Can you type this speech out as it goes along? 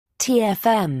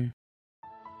TFM.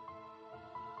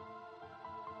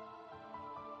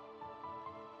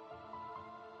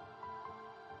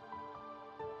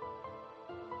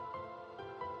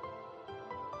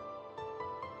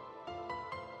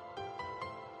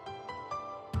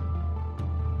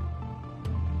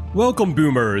 Welcome,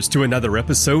 Boomers, to another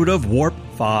episode of Warp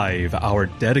 5, our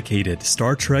dedicated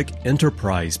Star Trek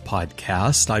Enterprise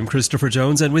podcast. I'm Christopher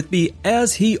Jones, and with me,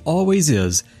 as he always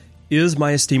is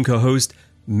my esteemed co-host,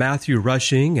 Matthew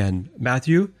Rushing. And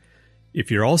Matthew, if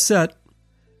you're all set,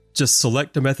 just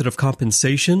select a method of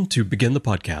compensation to begin the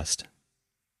podcast.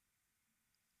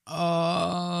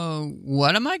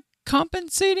 What am I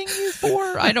compensating you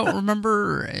for? I don't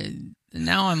remember.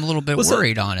 Now I'm a little bit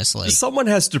worried, honestly. Someone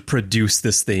has to produce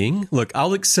this thing. Look,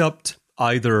 I'll accept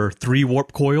either 3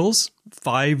 warp coils,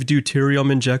 5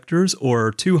 deuterium injectors,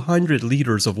 or 200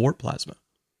 liters of warp plasma.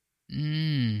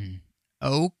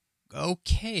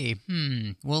 Okay.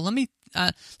 Well, let me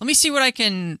see what I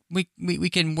can. We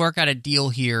can work out a deal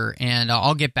here, and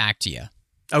I'll get back to you.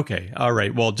 Okay. All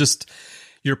right. Well, just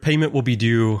your payment will be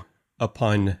due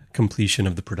upon completion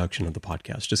of the production of the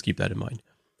podcast. Just keep that in mind.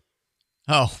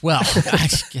 Oh, well, I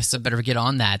guess I better get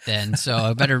on that then. So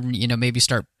I better, maybe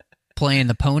start playing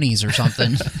the ponies or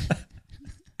something.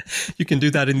 You can do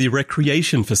that in the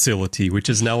recreation facility, which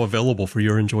is now available for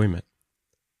your enjoyment.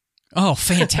 Oh,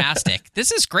 fantastic.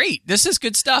 This is great. This is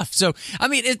good stuff. So, I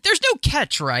mean, there's no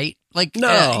catch, right? Like, I'm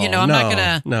not going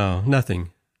to... No, nothing.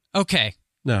 Okay.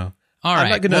 No. All right. I'm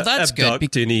not going to that's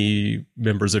abduct any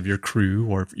members of your crew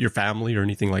or your family or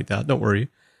anything like that. Don't worry.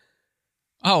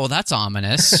 Oh, well, that's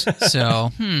ominous.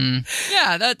 So,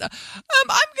 yeah,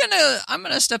 I'm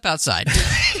gonna step outside.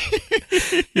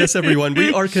 Yes, everyone,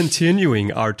 we are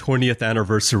continuing our 20th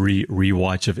anniversary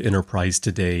rewatch of Enterprise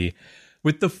today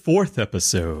with the 4th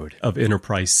episode of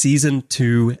Enterprise Season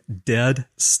 2, Dead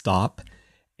Stop.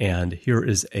 And here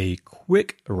is a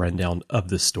quick rundown of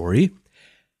the story.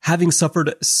 Having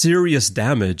suffered serious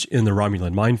damage in the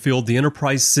Romulan minefield, the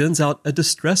Enterprise sends out a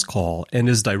distress call and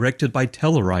is directed by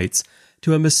Tellarites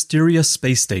to a mysterious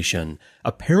space station,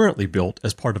 apparently built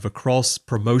as part of a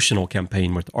cross-promotional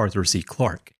campaign with Arthur C.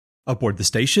 Clarke. Aboard the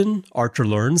station, Archer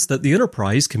learns that the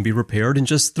Enterprise can be repaired in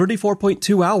just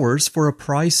 34.2 hours for a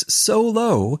price so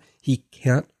low he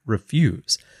can't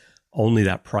refuse. Only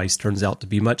that price turns out to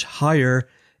be much higher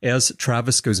as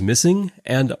Travis goes missing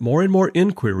and more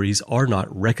inquiries are not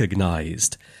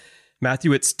recognized.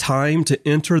 Matthew, it's time to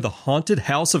enter the haunted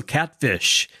house of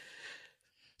Catfish.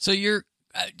 So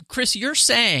Chris, you're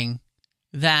saying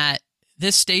that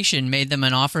this station made them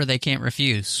an offer they can't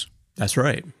refuse. That's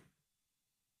right.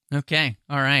 Okay.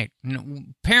 All right.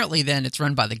 Apparently, then, it's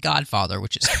run by the Godfather,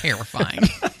 which is terrifying.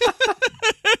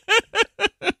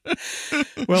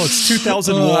 Well, it's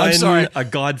 2001, sorry. A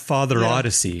Godfather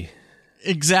Odyssey.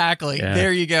 Exactly. Yeah.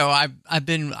 There you go. I've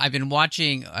been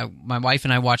watching. My wife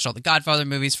and I watched all the Godfather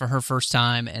movies for her first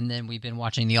time, and then we've been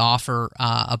watching The Offer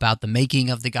about the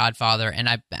making of the Godfather, and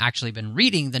I've actually been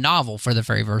reading the novel for the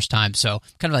very first time. So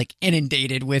kind of like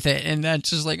inundated with it, and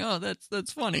that's just like, oh,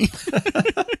 that's funny.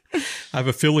 I have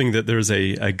a feeling that there's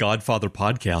a Godfather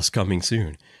podcast coming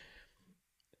soon.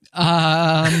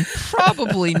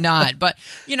 Probably not, but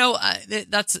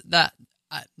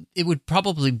it would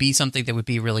probably be something that would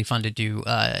be really fun to do,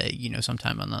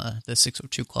 sometime on the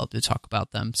 602 Club to talk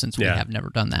about them, since we have never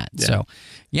done that. Yeah. So,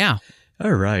 yeah.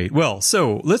 All right. Well,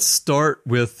 so let's start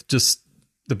with just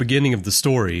the beginning of the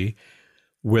story,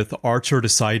 with Archer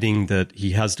deciding that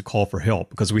he has to call for help,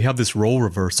 because we have this role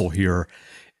reversal here.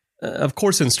 Of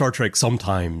course, in Star Trek,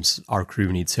 sometimes our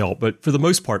crew needs help, but for the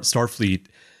most part, Starfleet,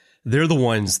 they're the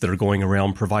ones that are going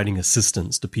around providing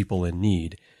assistance to people in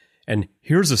need. And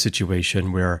here's a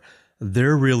situation where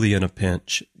they're really in a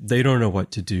pinch. They don't know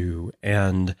what to do.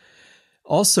 And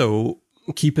also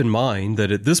keep in mind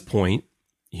that at this point,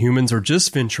 humans are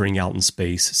just venturing out in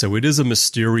space. So it is a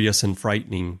mysterious and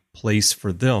frightening place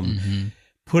for them. Mm-hmm.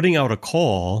 Putting out a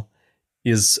call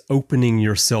is opening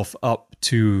yourself up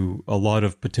to a lot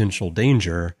of potential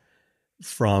danger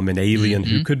from an alien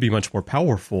who could be much more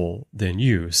powerful than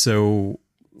you. So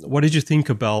what did you think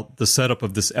about the setup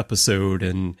of this episode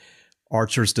and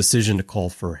Archer's decision to call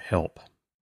for help?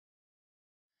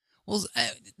 Well,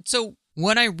 so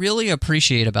what I really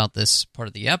appreciate about this part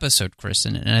of the episode, Chris,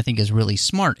 and I think is really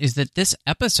smart, is that this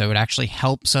episode actually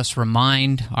helps us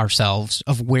remind ourselves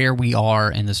of where we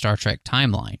are in the Star Trek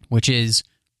timeline, which is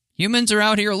humans are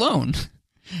out here alone,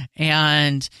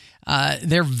 and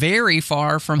they're very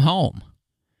far from home.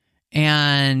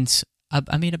 And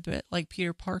I mean, a bit like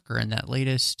Peter Parker in that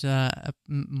latest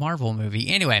Marvel movie.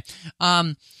 Anyway,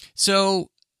 so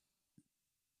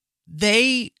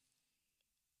they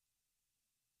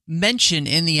mention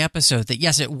in the episode that,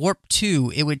 yes, at Warp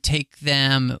 2, it would take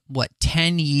them,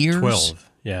 10 years? 12,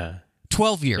 yeah.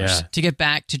 12 years to get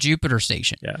back to Jupiter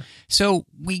Station. Yeah. So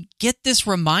we get this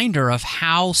reminder of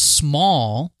how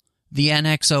small the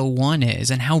NX-01 is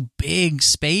and how big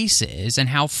space is and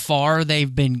how far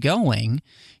they've been going,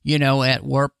 at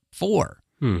Warp 4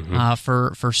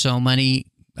 for so many,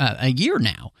 a year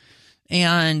now.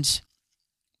 And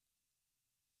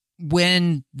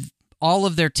when all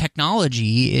of their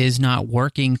technology is not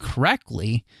working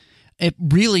correctly, it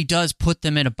really does put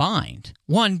them in a bind.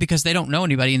 One, because they don't know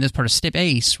anybody in this part of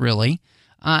space, really.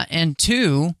 And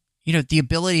two, the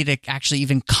ability to actually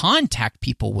even contact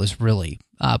people was really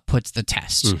puts the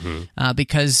test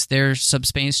because their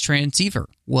subspace transceiver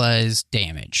was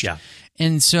damaged. Yeah.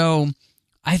 And so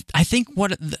I think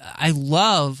I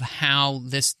love how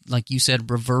this, like you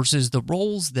said, reverses the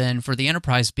roles then for the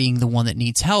Enterprise being the one that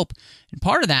needs help. And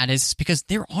part of that is because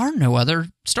there are no other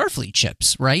Starfleet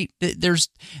ships, right? There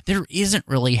isn't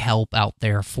really help out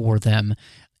there for them.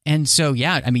 And so,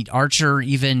 Archer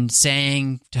even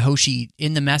saying to Hoshi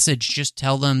in the message, just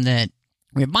tell them that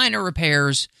we have minor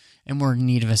repairs and we're in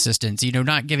need of assistance.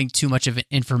 Not giving too much of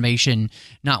information,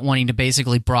 not wanting to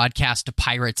basically broadcast to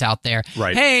pirates out there.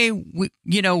 Right. Hey,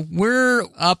 we're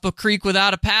up a creek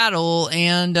without a paddle,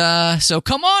 and so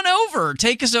come on over,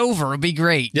 take us over. It'll be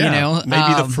great. Yeah,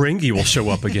 maybe the Ferengi will show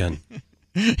up again.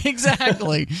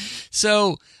 Exactly.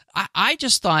 So I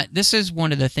just thought this is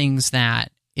one of the things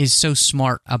that is so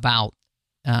smart about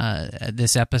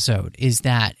this episode is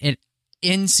that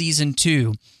in season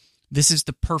 2, this is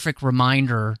the perfect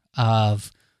reminder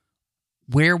of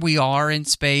where we are in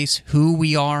space, who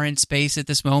we are in space at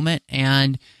this moment,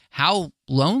 and how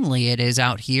lonely it is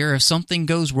out here if something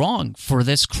goes wrong for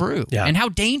this crew, and how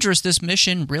dangerous this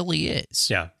mission really is.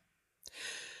 Yeah.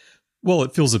 Well,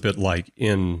 it feels a bit like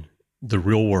in the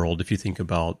real world, if you think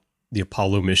about the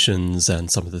Apollo missions and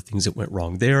some of the things that went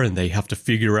wrong there, and they have to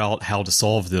figure out how to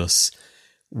solve this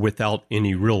without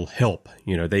any real help.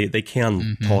 They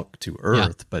can talk to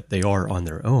Earth, but they are on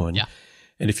their own. Yeah.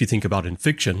 And if you think about in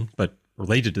fiction, but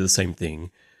related to the same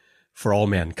thing, For All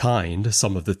Mankind,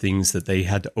 some of the things that they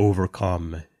had to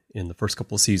overcome in the first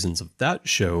couple of seasons of that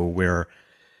show, where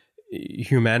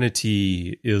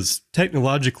humanity is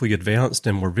technologically advanced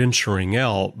and we're venturing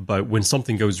out, but when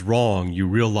something goes wrong, you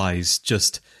realize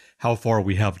just how far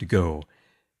we have to go,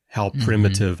 how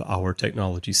primitive our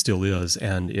technology still is.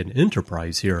 And in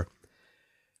Enterprise here,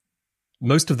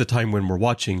 most of the time when we're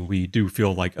watching, we do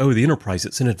feel like, oh, the Enterprise,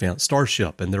 it's an advanced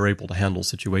starship and they're able to handle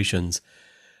situations.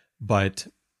 But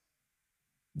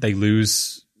they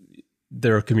lose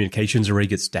their communications array,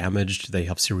 gets damaged. They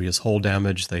have serious hull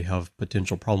damage. They have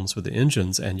potential problems with the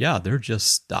engines. And they're just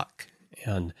stuck.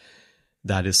 And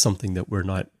that is something that we're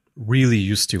not really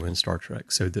used to in Star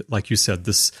Trek. So that, like you said,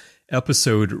 this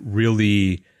episode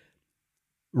really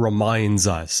reminds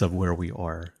us of where we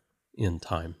are in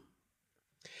time.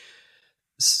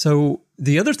 So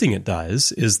the other thing it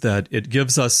does is that it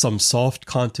gives us some soft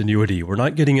continuity. We're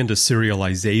not getting into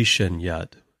serialization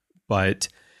yet, but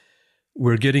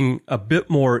we're getting a bit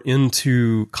more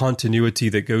into continuity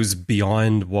that goes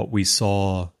beyond what we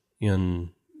saw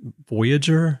in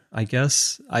Voyager, I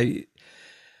guess. I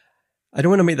don't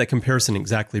want to make that comparison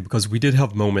exactly because we did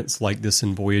have moments like this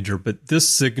in Voyager, but this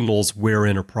signals where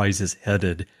Enterprise is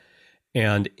headed.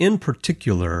 And in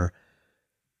particular,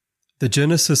 the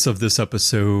genesis of this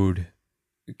episode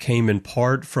came in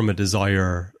part from a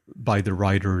desire by the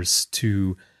writers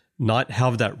to not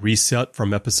have that reset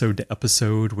from episode to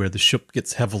episode where the ship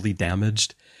gets heavily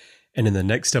damaged. And in the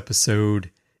next episode,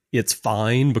 it's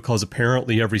fine because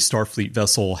apparently every Starfleet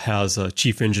vessel has a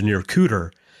chief engineer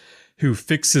cooter who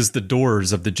fixes the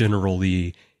doors of the General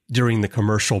Lee during the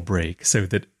commercial break so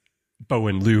that Bo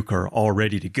and Luke are all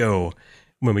ready to go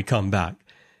when we come back.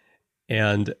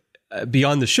 And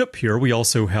beyond the ship here, we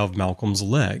also have Malcolm's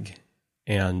leg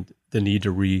and the need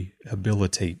to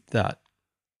rehabilitate that.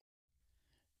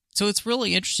 So it's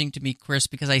really interesting to me, Chris,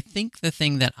 because I think the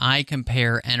thing that I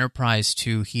compare Enterprise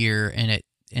to here in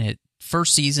its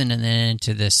first season and then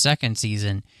into this second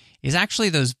season is actually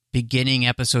those beginning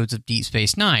episodes of Deep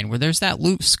Space Nine, where there's that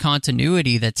loose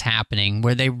continuity that's happening,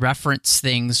 where they reference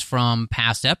things from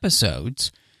past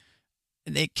episodes.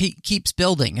 It keeps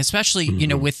building, especially,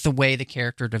 with the way the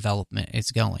character development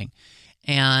is going.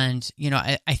 And,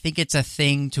 I think it's a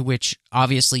thing to which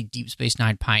obviously Deep Space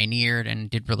Nine pioneered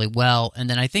and did really well. And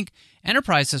then I think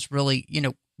Enterprise has really,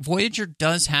 Voyager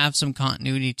does have some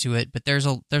continuity to it, but there's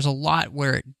a lot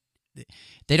where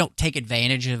they don't take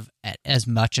advantage of as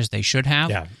much as they should have.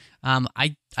 Yeah.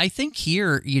 I think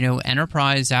here,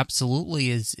 Enterprise absolutely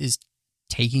is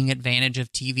taking advantage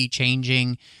of TV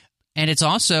changing. And it's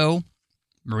also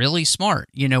really smart.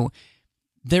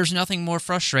 There's nothing more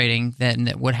frustrating than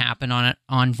that would happen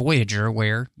on Voyager,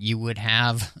 where you would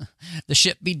have the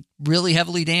ship be really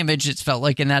heavily damaged, it's felt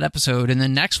like in that episode, and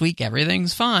then next week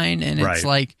everything's fine, and it's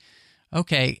like,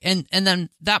 okay. And then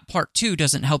that part too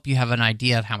doesn't help you have an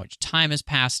idea of how much time has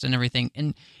passed and everything.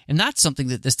 And that's something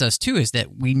that this does too, is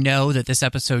that we know that this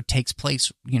episode takes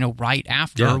place, right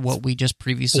after what we just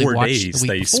previously 4 watched days, the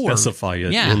week before. They specify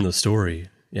it in the story.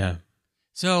 Yeah.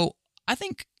 So I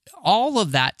think all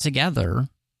of that together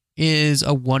is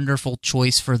a wonderful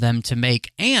choice for them to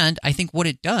make. And I think what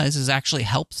it does is actually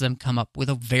helps them come up with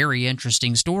a very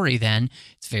interesting story then.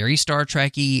 It's very Star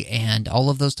Trek-y and all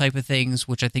of those type of things,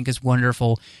 which I think is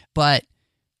wonderful. But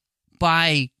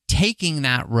by taking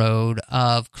that road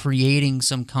of creating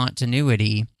some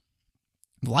continuity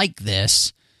like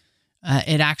this,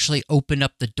 it actually opened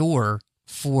up the door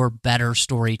for better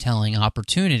storytelling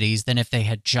opportunities than if they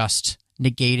had just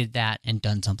negated that and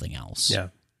done something else. Yeah.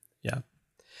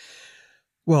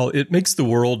 Well, it makes the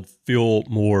world feel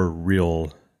more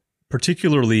real,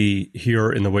 particularly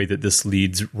here in the way that this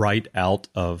leads right out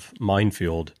of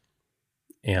Minefield.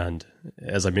 And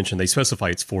as I mentioned, they specify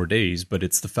it's 4 days, but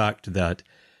it's the fact that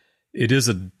it is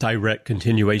a direct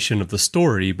continuation of the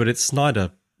story, but it's not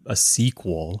a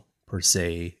sequel per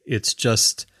se. It's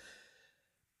just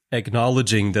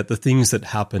acknowledging that the things that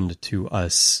happened to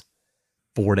us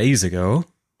 4 days ago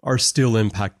are still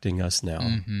impacting us now.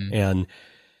 Mm-hmm. And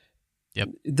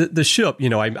the ship,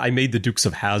 I made the Dukes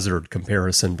of Hazzard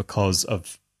comparison because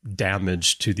of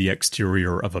damage to the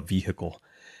exterior of a vehicle.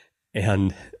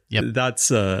 And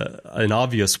that's an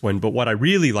obvious one. But what I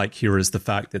really like here is the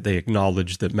fact that they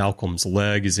acknowledge that Malcolm's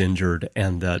leg is injured,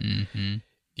 and that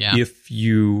if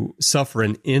you suffer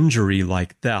an injury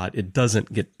like that, it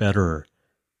doesn't get better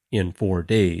in 4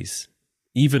 days.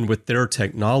 Even with their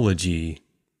technology,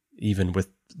 even with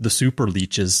the super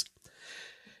leeches,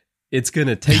 it's going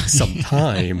to take some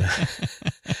time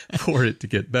for it to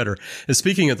get better. And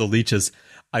speaking of the leeches,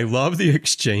 I love the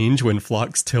exchange when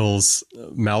Phlox tells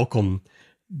Malcolm,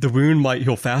 the wound might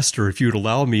heal faster if you'd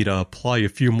allow me to apply a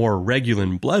few more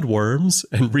Regulin bloodworms.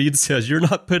 And Reed says, you're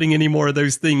not putting any more of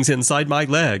those things inside my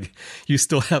leg. You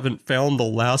still haven't found the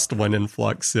last one. And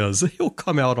Phlox says, he'll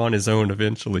come out on his own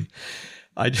eventually.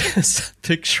 I just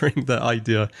picturing the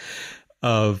idea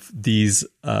of these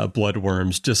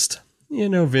bloodworms just,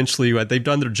 eventually they've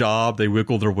done their job. They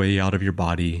wiggle their way out of your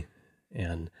body.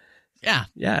 And yeah,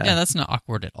 that's not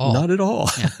awkward at all. Not at all.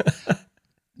 Yeah.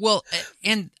 Well,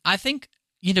 and I think,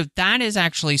 that is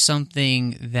actually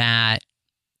something that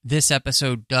this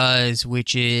episode does,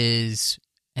 which is,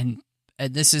 and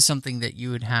this is something that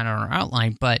you had on our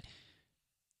outline, but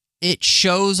it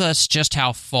shows us just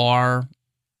how far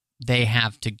they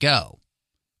have to go,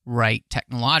 right,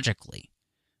 technologically.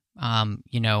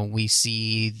 We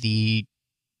see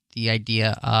the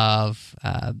idea of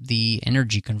the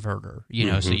energy converter,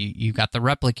 so you got the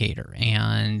replicator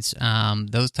and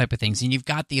those type of things. And you've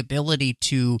got the ability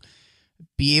to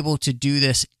be able to do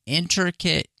this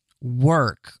intricate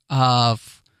work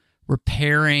of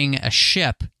repairing a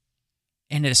ship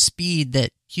and at a speed that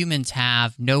humans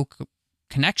have no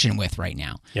connection with right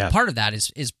now. Yeah. Part of that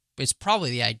is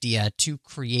probably the idea to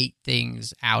create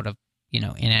things out of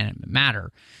inanimate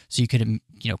matter, so you could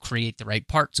create the right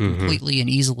parts completely and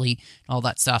easily, and all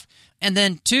that stuff. And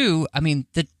then two,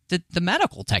 the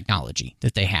medical technology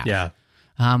that they have,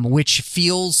 which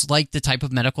feels like the type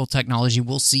of medical technology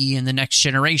we'll see in the next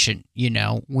generation.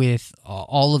 With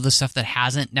all of the stuff that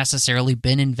hasn't necessarily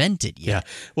been invented yet. Yeah,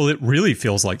 well, it really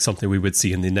feels like something we would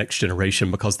see in the next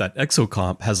generation, because that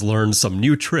exocomp has learned some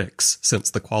new tricks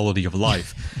since the quality of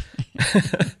life.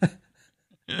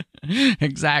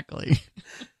 Exactly.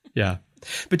 Yeah.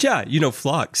 But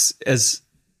Phlox, as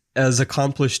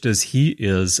accomplished as he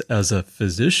is as a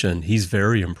physician, he's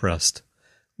very impressed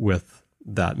with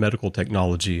that medical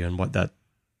technology and what that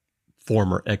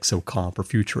former exocomp or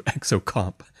future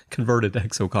exocomp, converted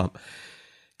exocomp,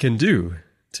 can do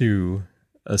to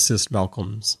assist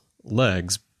Malcolm's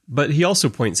legs. But he also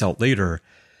points out later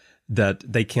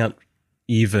that they can't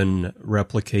even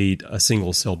replicate a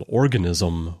single-celled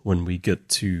organism when we get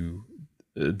to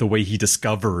the way he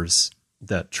discovers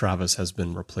that Travis has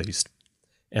been replaced,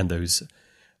 and those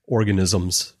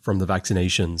organisms from the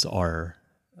vaccinations are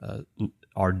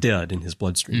dead in his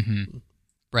bloodstream. Mm-hmm.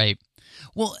 Right.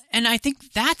 Well, and I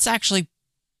think that's actually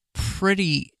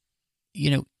pretty,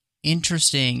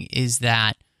 interesting, is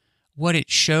that what it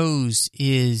shows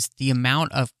is the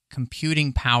amount of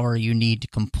computing power you need to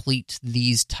complete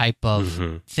these type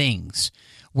of things,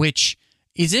 which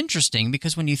is interesting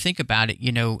because when you think about it,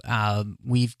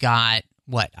 we've got,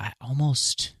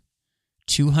 almost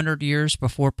 200 years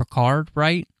before Picard,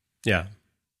 right? Yeah.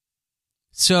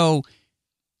 So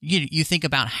you think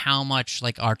about how much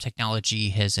like our technology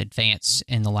has advanced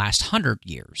in the last 100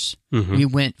 years. Mm-hmm. We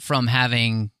went from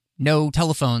having no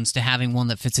telephones to having one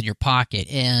that fits in your pocket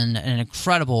in an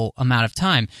incredible amount of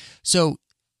time. So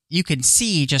you can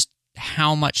see just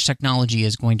how much technology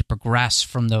is going to progress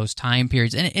from those time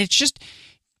periods. And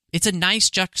it's a nice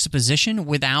juxtaposition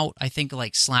without, I think,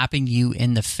 like slapping you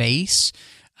in the face.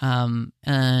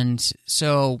 And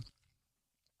so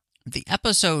the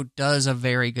episode does a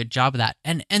very good job of that.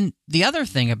 And the other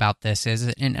thing about this is,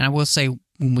 and I will say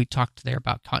when we talked there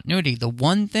about continuity, the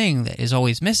one thing that is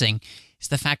always missing is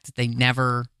the fact that they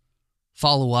never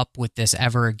follow up with this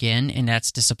ever again, and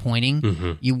that's disappointing.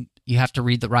 Mm-hmm. You have to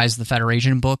read the Rise of the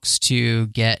Federation books to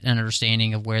get an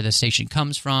understanding of where the station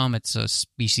comes from. It's a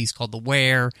species called the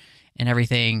Were and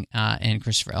everything, and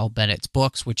Christopher L. Bennett's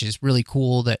books, which is really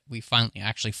cool that we finally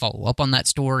actually follow up on that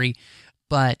story.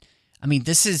 But I mean,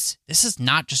 this is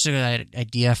not just a good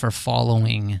idea for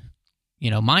following,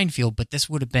 Minefield, but this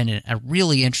would have been a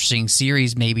really interesting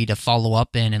series maybe to follow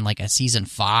up in like a season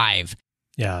 5.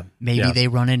 Yeah. Maybe they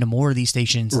run into more of these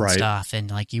stations and stuff, and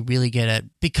like you really get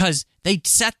because they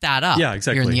set that up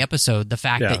here in the episode, the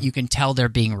fact that you can tell they're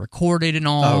being recorded and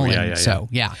all. Oh,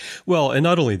 yeah. Well, and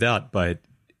not only that, but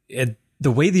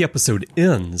the way the episode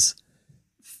ends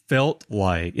feels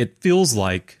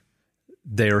like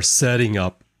they're setting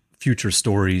up future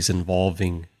stories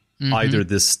involving either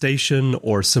this station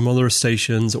or similar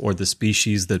stations or the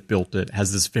species that built it.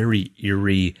 Has this very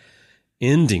eerie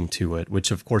ending to it,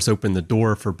 which of course opened the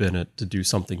door for Bennett to do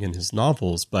something in his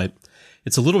novels. But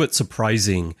it's a little bit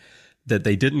surprising that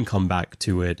they didn't come back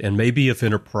to it. And maybe if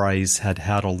Enterprise had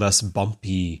had a less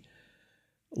bumpy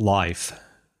life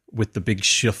with the big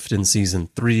shift in season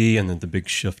 3 and then the big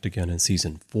shift again in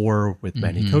season 4 with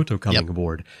Manny Koto coming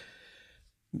aboard,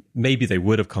 maybe they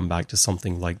would have come back to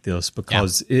something like this,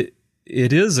 because it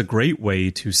is a great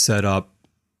way to set up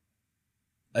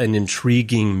an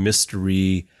intriguing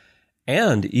mystery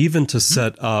and even to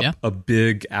set up a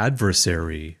big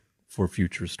adversary for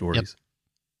future stories.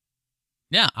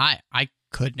 Yeah, I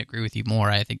couldn't agree with you more.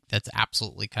 I think that's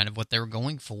absolutely kind of what they were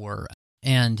going for.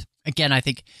 And again, I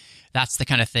think that's the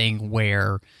kind of thing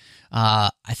where I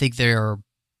think they're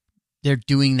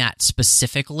doing that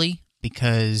specifically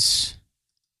because,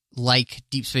 like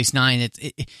Deep Space Nine,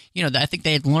 I think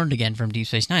they had learned again from Deep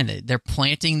Space Nine that they're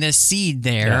planting this seed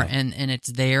there, and it's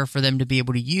there for them to be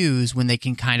able to use when they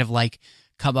can kind of like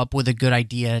come up with a good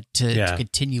idea to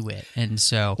continue it. And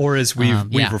so, or as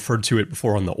we've referred to it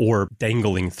before on the orb,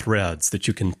 dangling threads that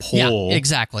you can pull. Yeah,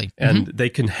 exactly. And they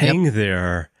can hang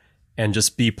there and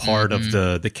just be part of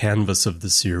the canvas of the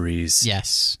series.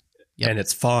 Yes. And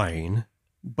it's fine.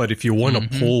 But if you want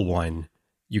to pull one,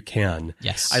 you can.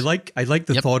 Yes. I like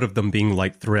the thought of them being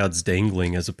like threads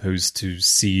dangling as opposed to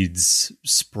seeds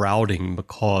sprouting,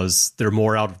 because they're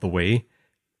more out of the way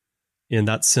in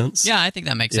that sense. Yeah, I think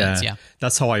that makes sense, yeah.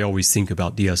 That's how I always think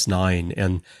about DS9,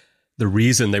 and the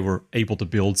reason they were able to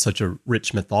build such a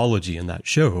rich mythology in that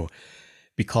show,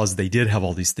 because they did have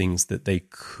all these things that they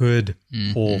could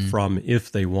pull from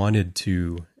if they wanted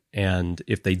to, and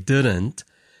if they didn't,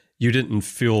 you didn't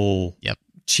feel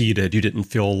cheated. You didn't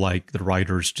feel like the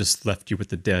writers just left you with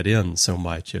the dead end so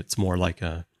much. It's more like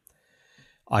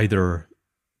either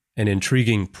an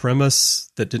intriguing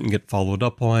premise that didn't get followed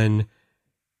up on,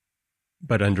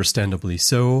 but understandably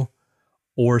so,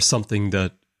 or something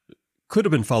that could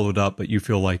have been followed up, but you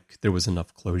feel like there was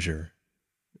enough closure,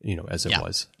 as it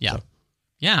was. Yeah. So.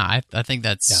 Yeah, I think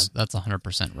that's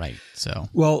 100% right. So,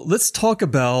 well, let's talk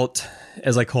about,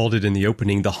 as I called it in the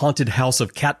opening, the Haunted House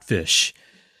of Catfish.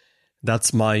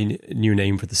 That's my new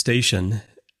name for the station.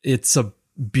 It's a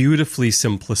beautifully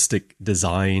simplistic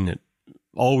design. It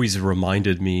always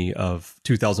reminded me of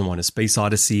 2001: A Space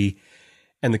Odyssey,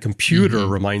 and the computer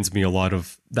reminds me a lot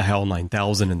of the HAL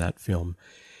 9000 in that film.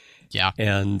 Yeah.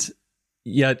 And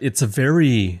yet it's a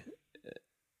very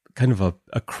kind of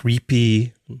a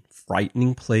creepy,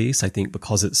 frightening place, I think,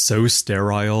 because it's so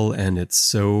sterile and it's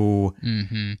so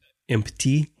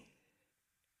empty.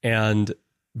 And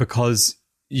because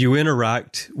you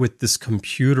interact with this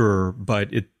computer,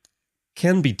 but it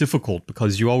can be difficult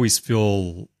because you always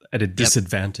feel at a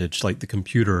disadvantage, like the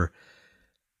computer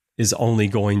is only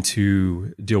going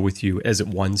to deal with you as it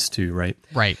wants to, right?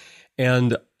 Right.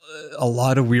 And a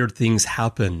lot of weird things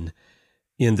happen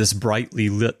in this brightly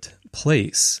lit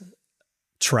place.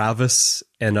 Travis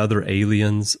and other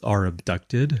aliens are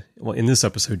abducted. Well, in this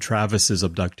episode, Travis is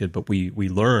abducted, but we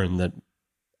learn that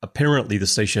apparently the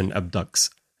station abducts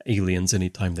aliens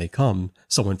anytime they come,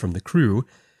 someone from the crew.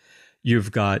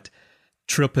 You've got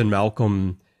Trip and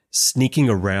Malcolm sneaking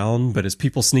around, but as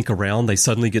people sneak around, they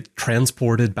suddenly get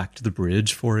transported back to the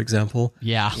bridge, for example.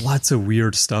 Yeah. Lots of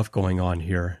weird stuff going on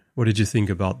here. What did you think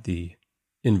about the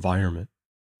environment?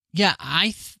 Yeah,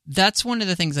 that's one of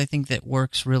the things I think that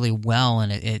works really well,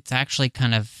 and it's actually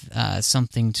kind of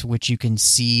something to which you can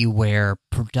see where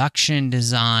production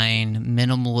design,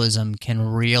 minimalism can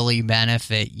really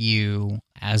benefit you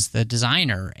as the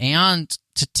designer and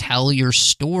to tell your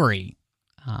story.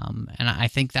 And I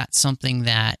think that's something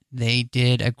that they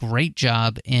did a great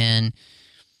job in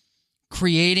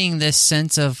creating this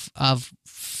sense of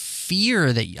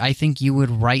fear that I think you would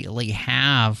rightly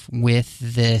have with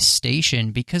this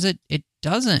station, because it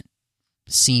doesn't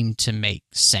seem to make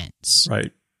sense.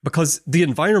 Right. Because the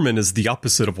environment is the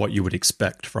opposite of what you would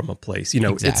expect from a place. You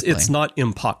know, Exactly. it's not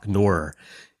Impact Nor.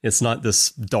 It's not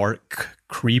this dark,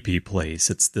 creepy place.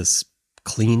 It's this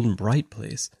clean, bright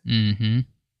place. Mm-hmm.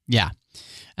 Yeah.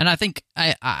 And I think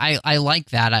I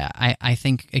like that. I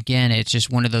think, again, it's just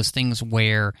one of those things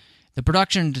where the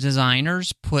production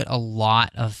designers put a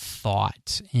lot of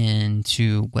thought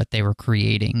into what they were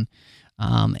creating,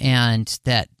 and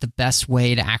that the best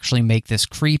way to actually make this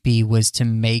creepy was to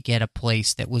make it a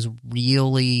place that was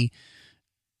really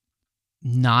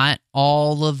not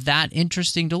all of that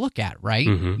interesting to look at, right?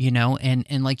 Mm-hmm. You know,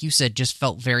 and like you said, just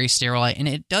felt very sterile, and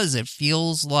it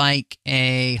feels like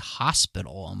a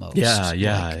hospital almost.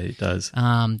 Yeah, it does.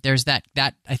 There's that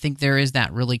I think there is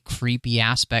that really creepy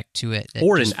aspect to it. That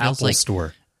Or just an feels Apple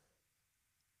store.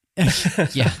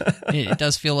 Yeah, it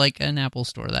does feel like an Apple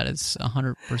store. That is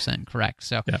 100% correct.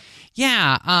 So,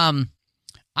 yeah,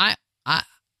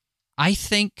 I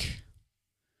think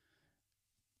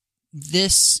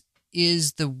this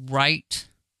is the right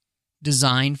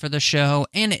design for the show,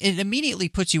 and it immediately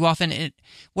puts you off. And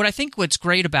what's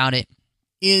great about it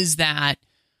is that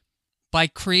by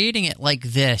creating it like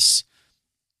this,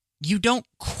 you don't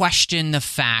question the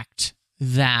fact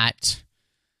that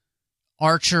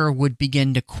Archer would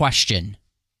begin to question,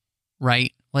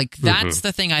 right? Like, that's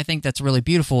the thing I think that's really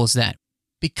beautiful, is that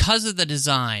because of the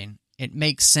design, it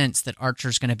makes sense that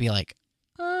Archer's going to be like,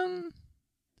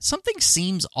 something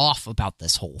seems off about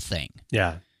this whole thing.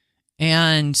 Yeah.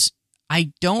 And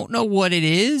I don't know what it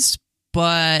is,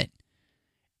 but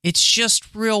it's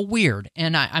just real weird,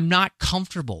 and I'm not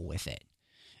comfortable with it.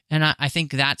 And I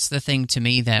think that's the thing to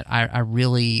me that I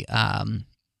really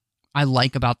I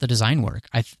like about the design work.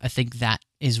 I think that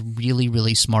is really,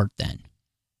 really smart then.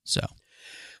 So,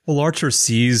 well, Archer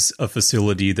sees a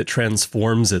facility that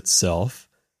transforms itself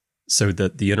so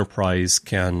that the Enterprise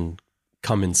can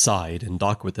come inside and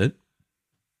dock with it.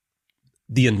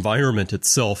 The environment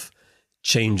itself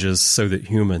changes so that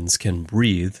humans can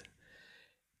breathe.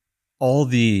 All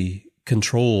the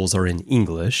controls are in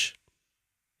English.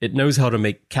 It knows how to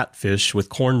make catfish with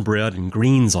cornbread and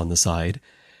greens on the side.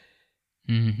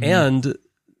 Mm-hmm. And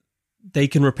they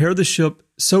can repair the ship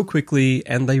so quickly,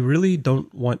 and they really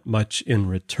don't want much in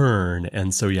return.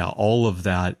 And so, yeah, all of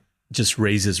that just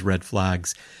raises red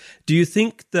flags. Do you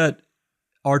think that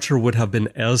Archer would have been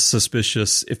as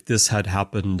suspicious if this had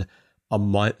happened a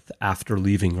month after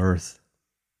leaving Earth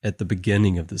at the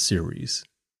beginning of the series?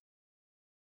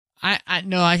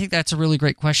 I think that's a really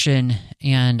great question,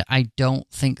 and I don't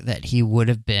think that he would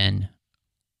have been,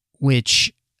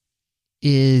 which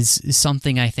is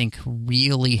something I think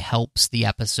really helps the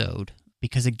episode,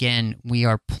 because again, we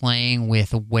are playing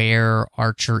with where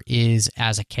Archer is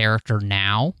as a character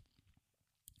now,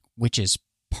 which is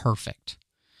perfect.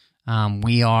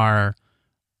 We are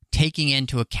taking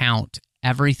into account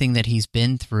everything that he's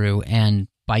been through, and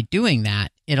by doing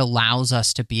that, it allows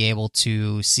us to be able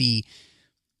to see,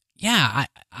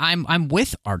 I'm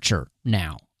with Archer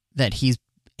now, that he's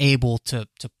able to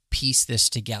piece this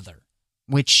together,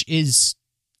 which is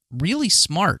really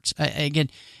smart. Again,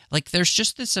 like, there's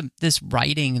just this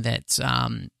writing that's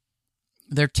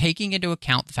they're taking into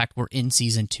account the fact we're in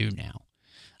season 2 now,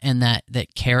 and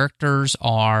that characters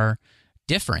are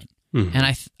different. Mm-hmm.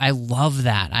 And I love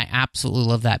that. I absolutely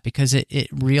love that, because it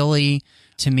really,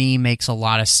 to me, makes a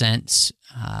lot of sense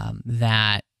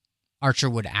that Archer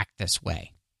would act this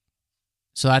way.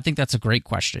 So I think that's a great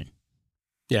question.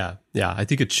 Yeah. I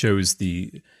think it shows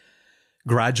the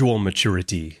gradual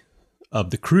maturity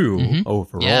of the crew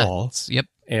overall. Yeah. Yep.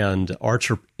 And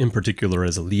Archer in particular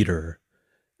as a leader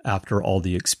after all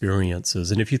the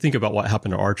experiences. And if you think about what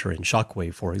happened to Archer in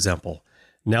Shockwave, for example,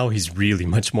 now he's really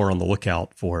much more on the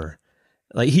lookout for,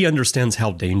 like, he understands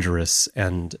how dangerous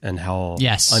and how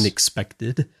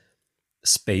unexpected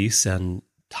space and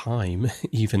time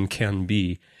even can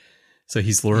be. So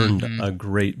he's learned a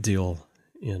great deal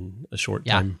in a short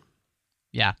time.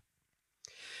 Yeah.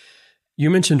 You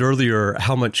mentioned earlier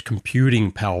how much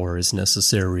computing power is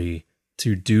necessary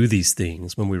to do these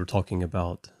things when we were talking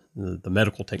about the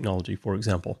medical technology, for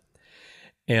example.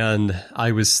 And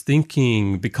I was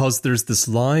thinking, because there's this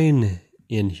line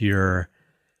in here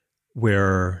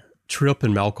where Trip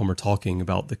and Malcolm are talking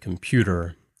about the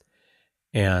computer,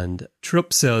 and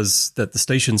Trip says that the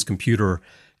station's computer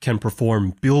can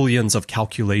perform billions of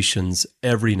calculations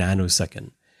every nanosecond.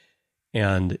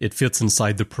 And it fits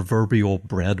inside the proverbial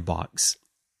bread box,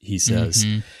 he says.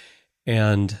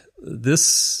 And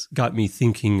this got me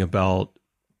thinking about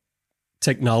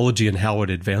technology and how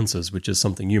it advances, which is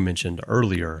something you mentioned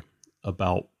earlier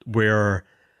about where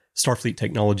Starfleet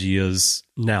technology is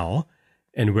now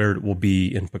and where it will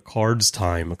be in Picard's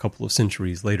time a couple of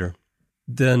centuries later.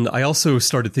 Then I also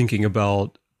started thinking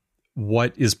about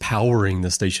what is powering the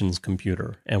station's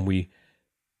computer. And we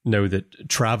know that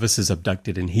Travis is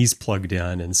abducted and he's plugged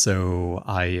in. And so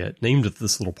I named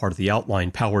this little part of the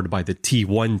outline powered by the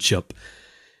T1 chip,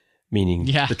 meaning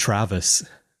the Travis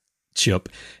chip.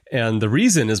 And the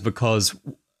reason is because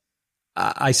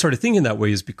I started thinking that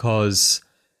way is because,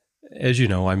 as you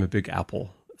know, I'm a big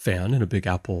Apple fan and a big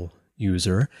Apple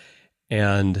user.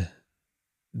 And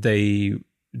they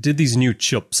did these new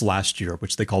chips last year,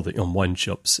 which they call the M1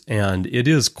 chips. And it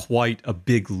is quite a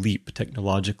big leap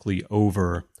technologically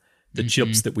over the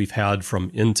chips that we've had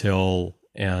from Intel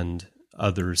and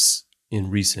others in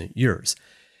recent years.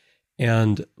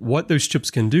 And what those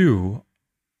chips can do,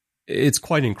 it's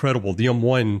quite incredible. The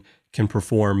M1 can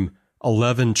perform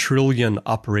 11 trillion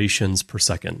operations per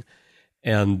second.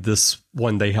 And this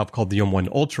one they have called the M1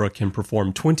 Ultra can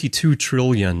perform 22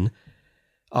 trillion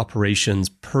operations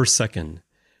per second,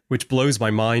 which blows my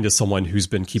mind as someone who's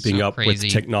been keeping up with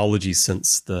technology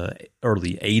since the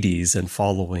early 80s and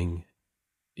following,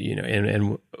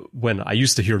 and when I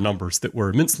used to hear numbers that were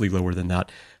immensely lower than that,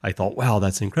 I thought, wow,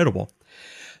 that's incredible.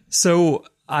 So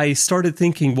I started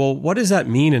thinking, well, what does that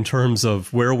mean in terms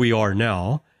of where we are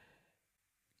now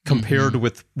compared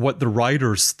with what the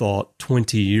writers thought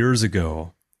 20 years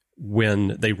ago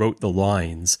when they wrote the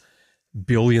lines,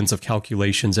 billions of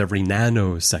calculations every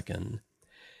nanosecond?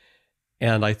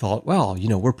 And I thought, well,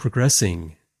 we're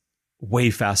progressing way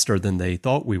faster than they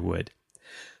thought we would.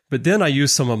 But then I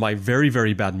used some of my very,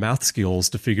 very bad math skills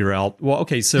to figure out, well,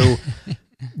 okay, so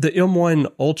the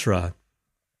M1 Ultra,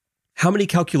 how many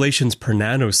calculations per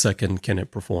nanosecond can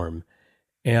it perform?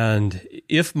 And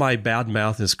if my bad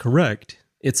math is correct,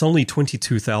 it's only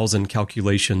 22,000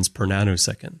 calculations per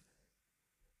nanosecond.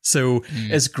 So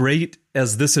as great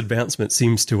as this advancement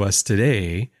seems to us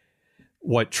today,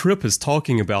 what Trip is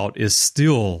talking about is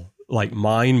still like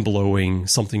mind-blowing,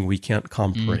 something we can't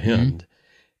comprehend.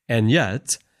 And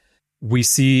yet, we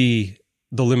see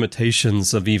the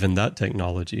limitations of even that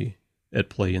technology at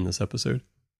play in this episode.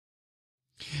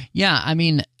 Yeah, I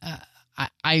mean,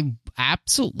 I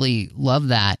absolutely love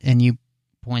that, and you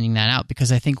pointing that out,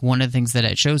 because I think one of the things that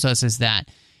it shows us is that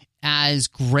as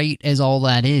great as all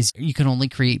that is, you can only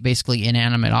create basically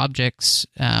inanimate objects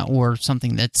or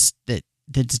something that's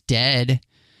dead.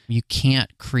 You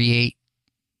can't create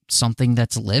something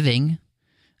that's living.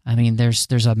 I mean,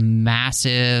 there's a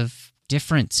massive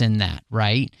difference in that,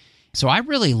 right? So I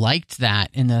really liked that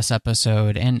in this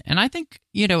episode, and I think,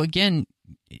 again,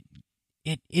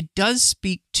 it does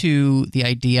speak to the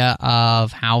idea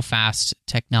of how fast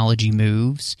technology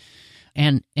moves.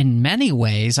 And in many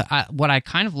ways, what I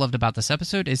kind of loved about this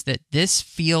episode is that this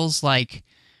feels like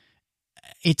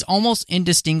it's almost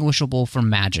indistinguishable from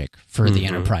magic for the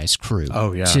Enterprise crew.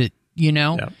 Oh, yeah.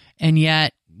 And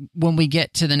yet when we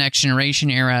get to the Next Generation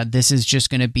era, this is just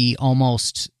going to be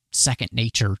almost second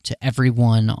nature to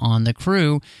everyone on the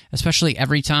crew, especially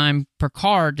every time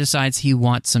Picard decides he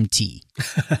wants some tea.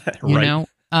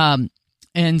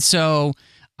 And so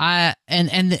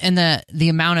the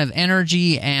amount of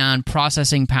energy and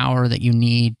processing power that you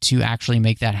need to actually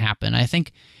make that happen, I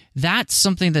think that's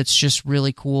something that's just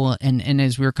really cool. And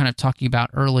as we were kind of talking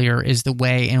about earlier, is the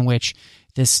way in which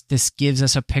this gives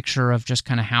us a picture of just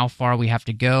kind of how far we have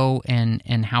to go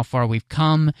and how far we've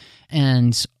come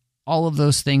and all of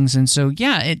those things. And so,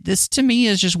 yeah, this to me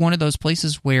is just one of those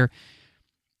places where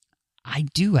I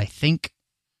think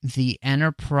the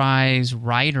Enterprise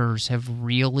writers have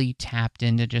really tapped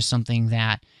into just something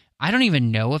that I don't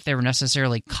even know if they were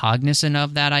necessarily cognizant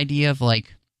of, that idea of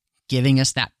like giving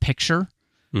us that picture.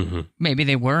 Maybe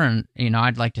they were, and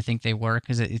I'd like to think they were,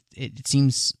 because it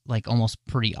seems like almost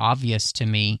pretty obvious to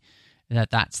me that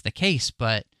that's the case.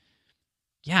 But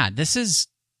yeah, this is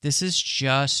this is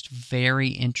just very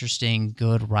interesting,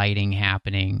 good writing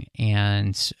happening,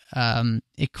 and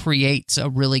it creates a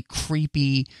really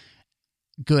creepy,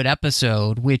 good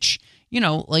episode, which,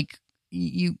 like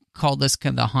you call this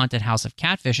kind of the haunted house of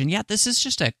Catfish, and yet this is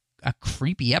just a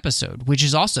creepy episode, which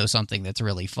is also something that's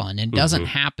really fun and doesn't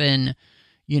happen.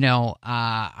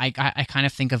 I kind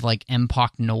of think of like Empok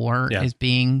Nor as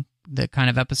being the kind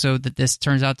of episode that this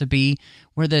turns out to be,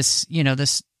 where this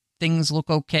things look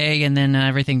okay, and then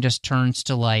everything just turns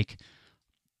to like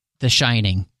The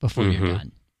Shining before you're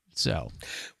done. So,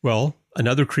 well,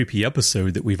 another creepy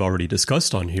episode that we've already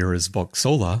discussed on here is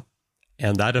Voxola,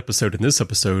 and that episode and this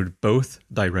episode both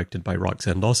directed by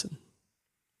Roxanne Dawson.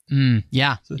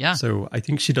 Yeah. So I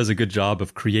think she does a good job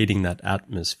of creating that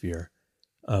atmosphere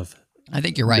of I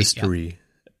think you're right. Mystery.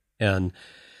 Yeah. And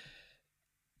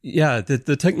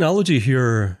the technology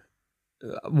here,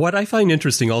 what I find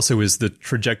interesting also is the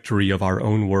trajectory of our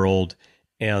own world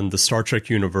and the Star Trek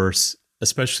universe,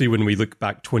 especially when we look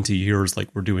back 20 years like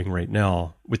we're doing right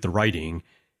now with the writing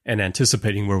and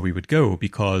anticipating where we would go,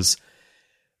 because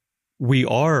we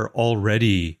are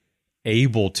already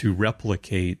able to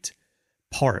replicate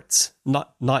parts,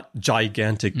 not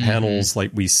gigantic panels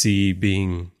like we see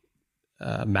being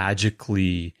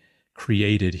magically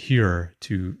created here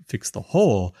to fix the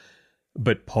whole,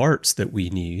 but parts that we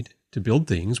need to build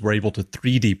things. We're able to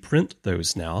 3D print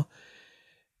those now.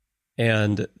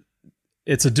 And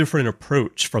it's a different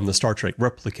approach from the Star Trek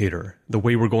Replicator. The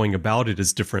way we're going about it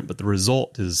is different, but the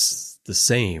result is the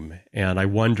same. And I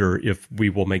wonder if we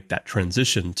will make that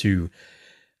transition to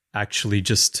actually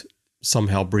just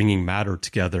somehow bringing matter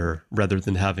together rather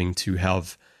than having to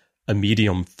have a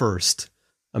medium first,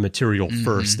 a material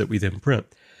first that we then print.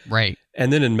 Right.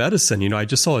 And then in medicine, I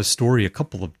just saw a story a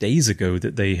couple of days ago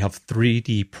that they have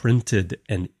 3D printed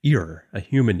an ear, a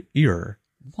human ear.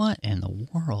 What in the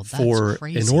world? That's for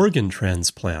crazy. An organ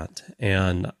transplant.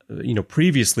 And,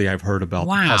 previously I've heard about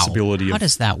the possibility of... How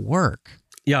does that work?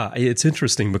 Yeah, it's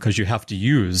interesting because you have to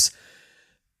use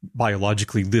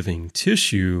biologically living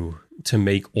tissue to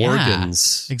make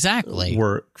organs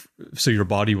work so your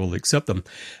body will accept them.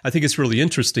 I think it's really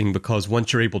interesting because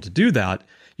once you're able to do that,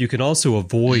 you can also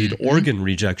avoid organ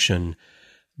rejection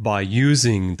by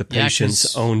using the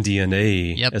patient's own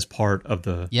DNA as part of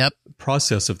the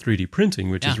process of 3D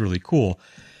printing, which is really cool.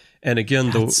 And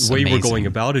again, the way we're going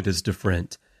about it is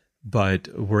different, but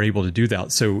we're able to do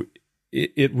that. So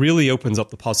it really opens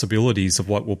up the possibilities of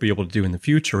what we'll be able to do in the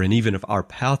future. And even if our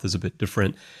path is a bit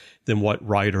different than what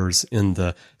writers in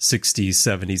the 60s,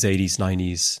 70s, 80s,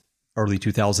 90s, early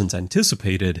 2000s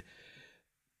anticipated,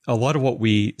 a lot of what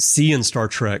we see in Star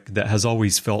Trek that has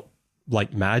always felt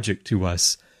like magic to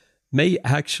us may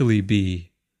actually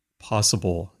be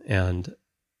possible. And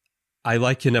I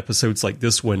like in episodes like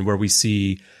this one where we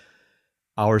see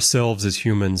ourselves as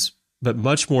humans, but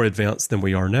much more advanced than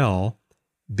we are now,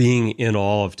 being in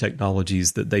awe of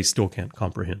technologies that they still can't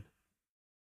comprehend.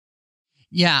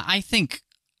 Yeah, I think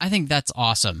that's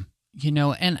awesome.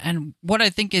 And what I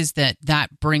think is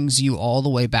that brings you all the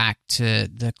way back to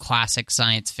the classic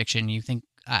science fiction. You think,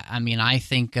 I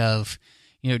think of,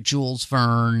 Jules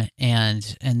Verne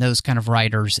and those kind of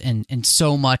writers, and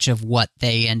so much of what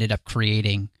they ended up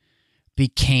creating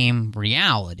became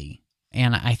reality.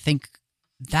 And I think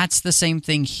that's the same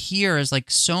thing here, is like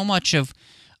so much of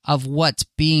what's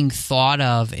being thought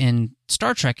of in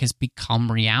Star Trek has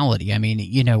become reality. I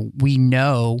mean, we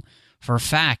know for a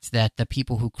fact that the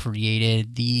people who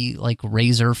created the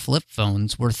Razor flip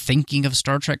phones were thinking of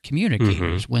Star Trek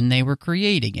communicators when they were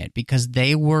creating it, because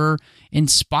they were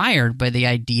inspired by the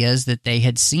ideas that they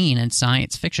had seen in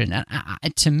science fiction.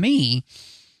 And to me,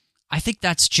 I think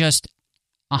that's just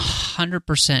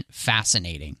 100%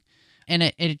 fascinating. And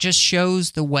it just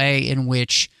shows the way in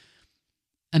which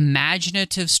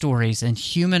imaginative stories and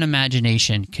human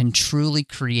imagination can truly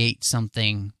create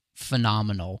something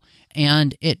phenomenal.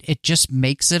 And it just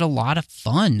makes it a lot of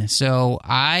fun. So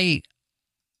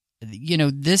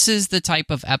this is the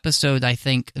type of episode, I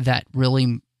think, that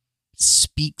really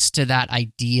speaks to that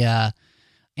idea.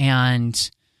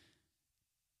 And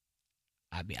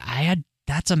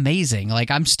that's amazing.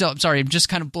 I'm just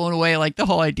kind of blown away. The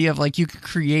whole idea of you could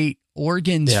create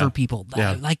organs for people.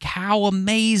 How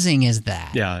amazing is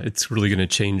that? Yeah, it's really going to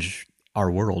change our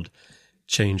world.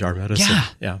 Change our medicine.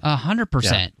 Yeah,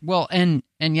 100%. Well, and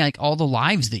all the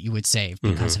lives that you would save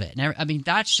because of it. And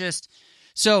that's just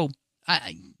so.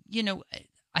 I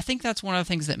think that's one of the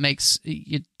things that makes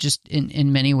it just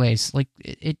in many ways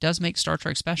it does make Star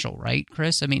Trek special, right,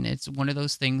 Chris? It's one of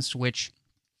those things which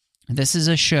This is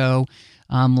a show,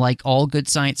 like all good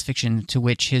science fiction, to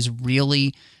which has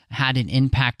really had an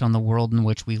impact on the world in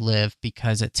which we live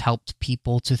because it's helped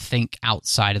people to think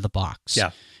outside of the box.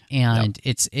 Yeah. And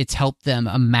it's helped them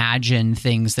imagine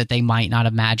things that they might not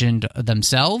have imagined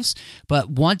themselves. But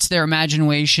once their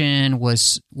imagination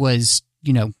was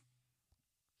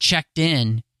checked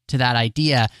in to that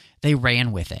idea, they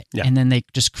ran with it. Yeah. And then they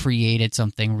just created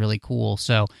something really cool.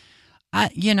 So, I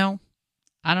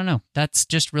don't know. That's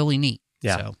just really neat.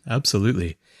 Yeah, so.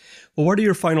 Absolutely. Well, what are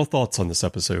your final thoughts on this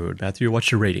episode, Matthew?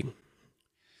 What's your rating?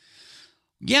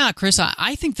 Yeah, Chris,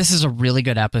 I think this is a really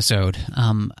good episode.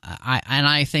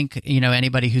 I think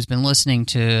anybody who's been listening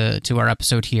to our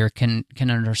episode here can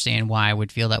understand why I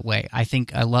would feel that way. I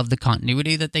think I love the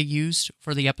continuity that they used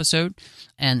for the episode,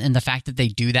 and the fact that they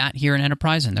do that here in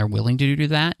Enterprise, and they're willing to do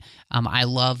that. I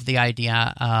love the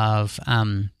idea of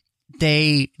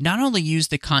they not only use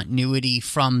the continuity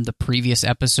from the previous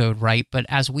episode, right? But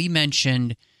as we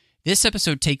mentioned, this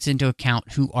episode takes into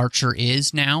account who Archer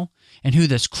is now and who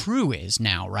this crew is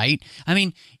now, right? I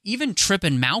mean, even Trip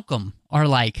and Malcolm are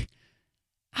like,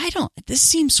 this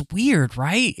seems weird,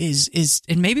 right?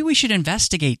 And maybe we should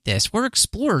investigate this. We're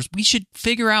explorers. We should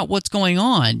figure out what's going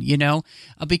on,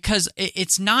 because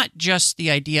it's not just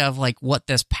the idea of like what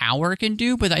this power can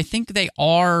do, but I think they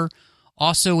are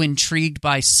also intrigued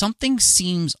by something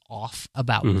seems off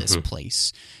about this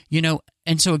place,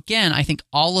 And so again, I think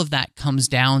all of that comes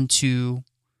down to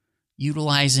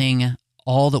utilizing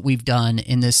all that we've done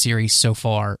in this series so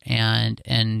far, and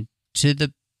to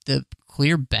the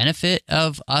clear benefit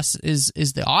of us is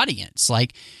the audience.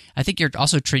 Like, I think you're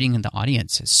also treating the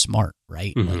audience as smart,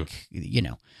 right? Like,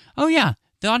 oh yeah,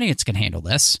 the audience can handle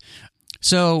this.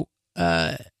 So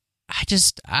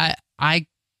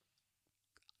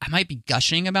I might be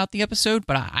gushing about the episode,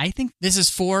 but I think this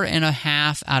is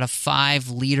 4.5 out of 5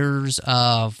 liters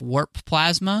of warp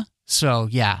plasma. So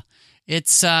yeah,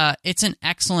 it's an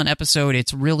excellent episode.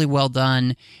 It's really well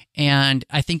done. And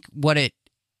I think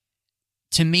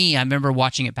to me, I remember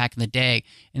watching it back in the day,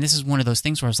 and this is one of those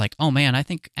things where I was like, oh man, I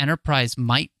think Enterprise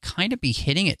might kind of be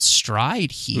hitting its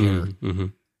stride here. Mm-hmm.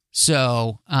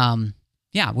 So,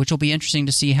 which will be interesting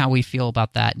to see how we feel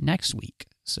about that next week.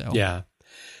 So yeah.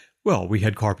 Well, we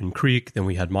had Carbon Creek, then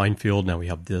we had Minefield, now we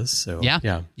have this. So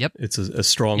yeah. Yep. It's a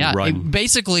strong run.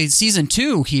 Basically, season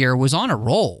 2 here was on a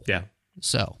roll. Yeah.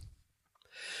 So,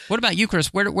 what about you, Chris?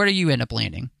 Where do you end up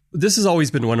landing? This has always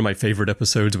been one of my favorite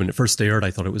episodes. When it first aired, I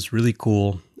thought it was really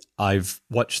cool. I've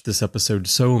watched this episode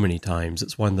so many times.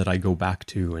 It's one that I go back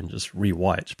to and just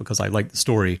rewatch because I like the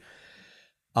story.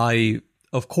 I,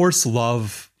 of course,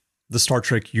 love the Star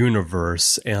Trek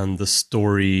universe and the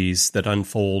stories that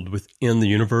unfold within the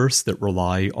universe that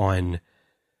rely on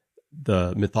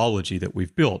the mythology that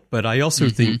we've built. But I also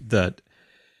think that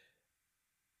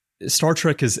Star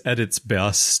Trek is at its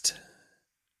best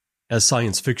as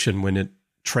science fiction when it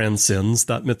transcends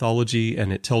that mythology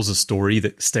and it tells a story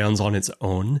that stands on its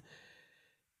own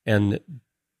and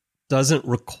doesn't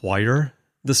require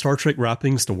the Star Trek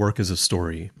wrappings to work as a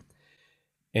story.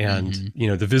 And,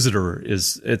 The Visitor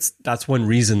that's one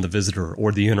reason The Visitor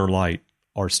or The Inner Light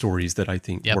are stories that I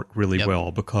think work really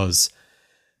well, because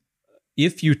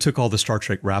if you took all the Star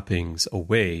Trek wrappings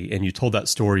away and you told that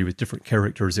story with different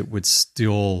characters, it would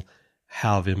still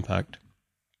have impact.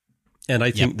 And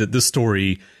I think that this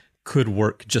story could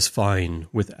work just fine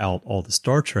without all the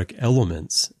Star Trek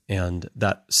elements, and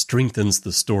that strengthens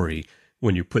the story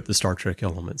when you put the Star Trek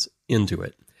elements into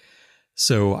it.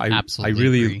 So I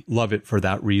really agree. Love it for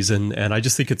that reason, and I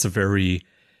just think it's a very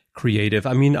creative.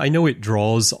 I mean, I know it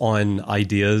draws on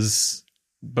ideas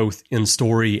both in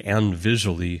story and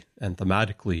visually and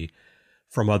thematically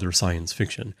from other science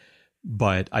fiction,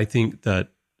 but I think that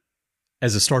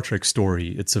as a Star Trek story,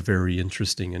 it's a very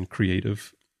interesting and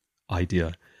creative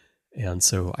idea. And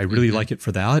so I really like it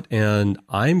for that, and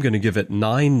I'm going to give it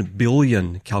 9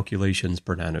 billion calculations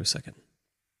per nanosecond.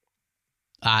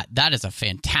 That is a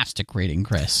fantastic rating,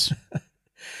 Chris.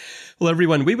 Well,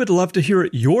 everyone, we would love to hear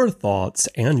your thoughts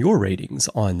and your ratings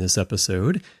on this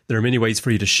episode. There are many ways for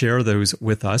you to share those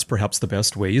with us. Perhaps the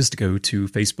best way is to go to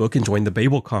Facebook and join the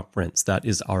Babel Conference. That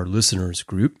is our listeners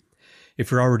group.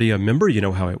 If you're already a member, you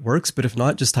know how it works. But if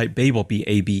not, just type Babel,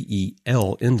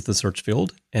 B-A-B-E-L, into the search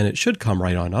field, and it should come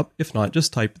right on up. If not,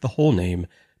 just type the whole name,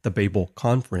 the Babel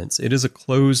Conference. It is a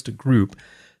closed group.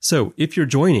 So if you're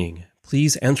joining,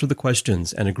 please answer the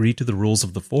questions and agree to the rules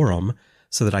of the forum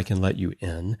so that I can let you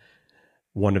in.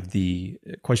 One of the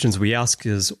questions we ask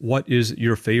is, what is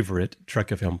your favorite Trek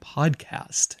FM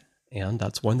podcast? And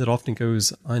that's one that often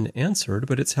goes unanswered,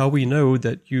 but it's how we know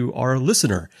that you are a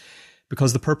listener.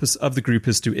 because the purpose of the group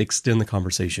is to extend the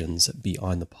conversations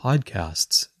beyond the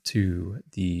podcasts to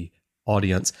the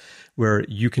audience, where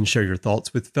you can share your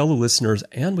thoughts with fellow listeners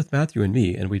and with Matthew and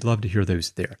me, and we'd love to hear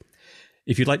those there.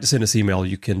 If you'd like to send us email,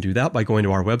 you can do that by going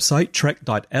to our website,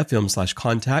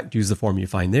 trek.fm/contact. Use the form you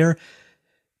find there.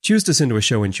 Choose to send to a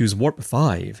show and choose Warp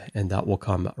 5, and that will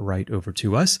come right over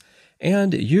to us.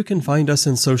 And you can find us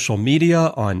in social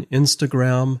media on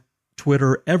Instagram,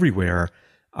 Twitter, everywhere.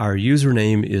 Our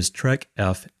username is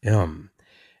TrekFM.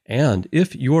 And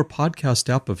if your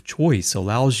podcast app of choice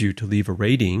allows you to leave a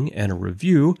rating and a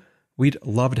review, we'd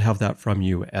love to have that from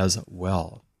you as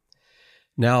well.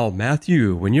 Now,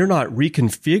 Matthew, when you're not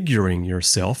reconfiguring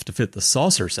yourself to fit the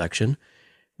saucer section,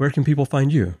 where can people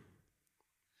find you?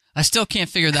 I still can't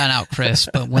figure that out, Chris,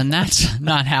 but when that's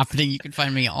not happening, you can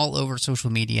find me all over social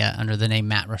media under the name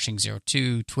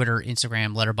MattRushing02, Twitter,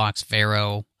 Instagram, Letterboxd,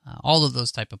 Vero, all of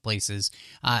those type of places.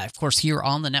 Of course, here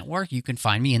on the network, you can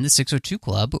find me in the 602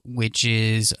 Club, which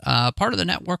is part of the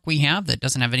network we have that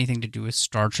doesn't have anything to do with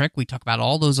Star Trek. We talk about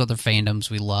all those other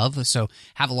fandoms we love, so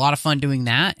have a lot of fun doing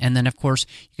that. And then, of course,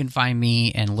 you can find me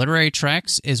in Literary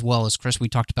Treks, as well as, Chris, we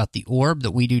talked about The Orb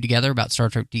that we do together about Star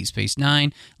Trek Deep Space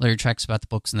Nine, Literary Treks about the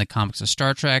books and the comics of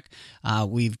Star Trek.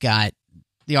 We've got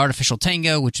The Artificial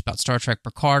Tango, which is about Star Trek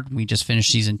Picard. We just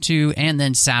finished Season 2, and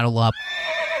then Saddle Up,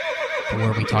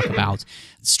 where we talk about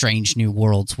Strange New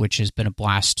Worlds, which has been a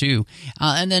blast too.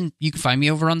 And then you can find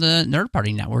me over on the Nerd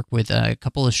Party Network with a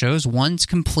couple of shows. One's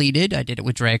completed. I did it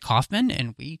with Drea Kaufman,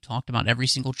 and we talked about every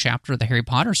single chapter of the Harry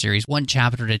Potter series, one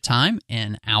chapter at a time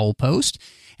in Owl Post.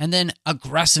 And then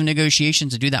Aggressive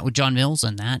Negotiations, to do that with John Mills,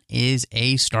 and that is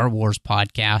a Star Wars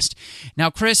podcast. Now,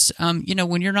 Chris,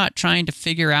 when you're not trying to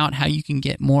figure out how you can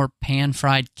get more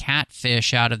pan-fried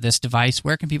catfish out of this device,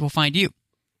 where can people find you?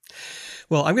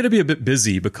 Well, I'm going to be a bit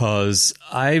busy because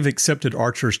I've accepted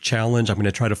Archer's challenge. I'm going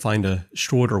to try to find a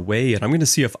shorter way, and I'm going to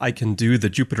see if I can do the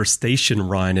Jupiter Station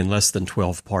run in less than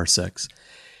 12 parsecs.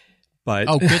 But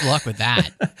good luck with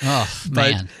that. Oh,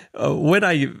 man. But when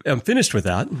I am finished with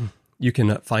that, you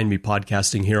can find me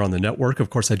podcasting here on the network. Of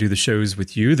course, I do the shows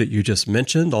with you that you just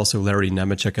mentioned. Also, Larry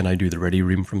Nemechek and I do the Ready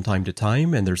Room from time to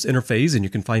time, and there's Interphase, and you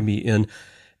can find me in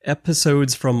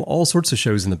episodes from all sorts of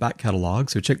shows in the back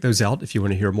catalog, so check those out if you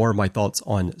want to hear more of my thoughts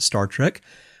on Star Trek.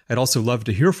 I'd also love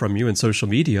to hear from you in social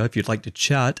media. If you'd like to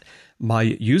chat, my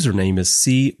username is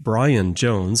C. Brian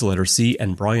Jones, letter C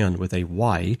and Brian with a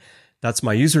Y. That's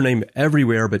my username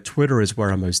everywhere, but Twitter is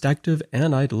where I'm most active,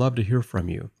 and I'd love to hear from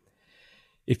you.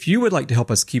 If you would like to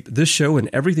help us keep this show and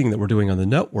everything that we're doing on the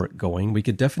network going, we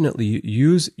could definitely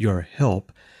use your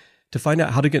help. To find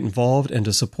out how to get involved and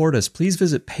to support us, please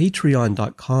visit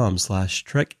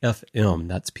patreon.com/TrekFM.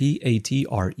 That's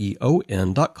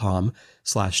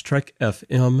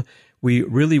patreon.com/TrekFM. We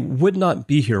really would not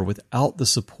be here without the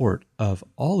support of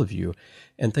all of you.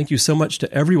 And thank you so much to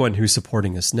everyone who's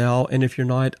supporting us now. And if you're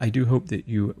not, I do hope that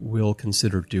you will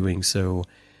consider doing so.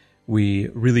 We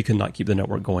really could not keep the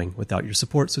network going without your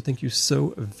support. So thank you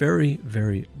so very,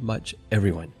 very much,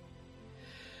 everyone.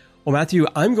 Well, Matthew,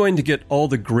 I'm going to get all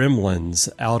the gremlins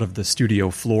out of the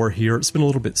studio floor here. It's been a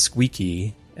little bit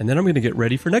squeaky. And then I'm going to get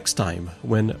ready for next time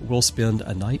when we'll spend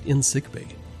a night in sickbay.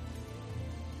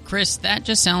 Chris, that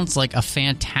just sounds like a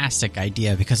fantastic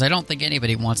idea, because I don't think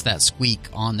anybody wants that squeak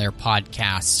on their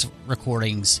podcasts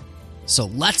recordings. So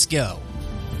let's go.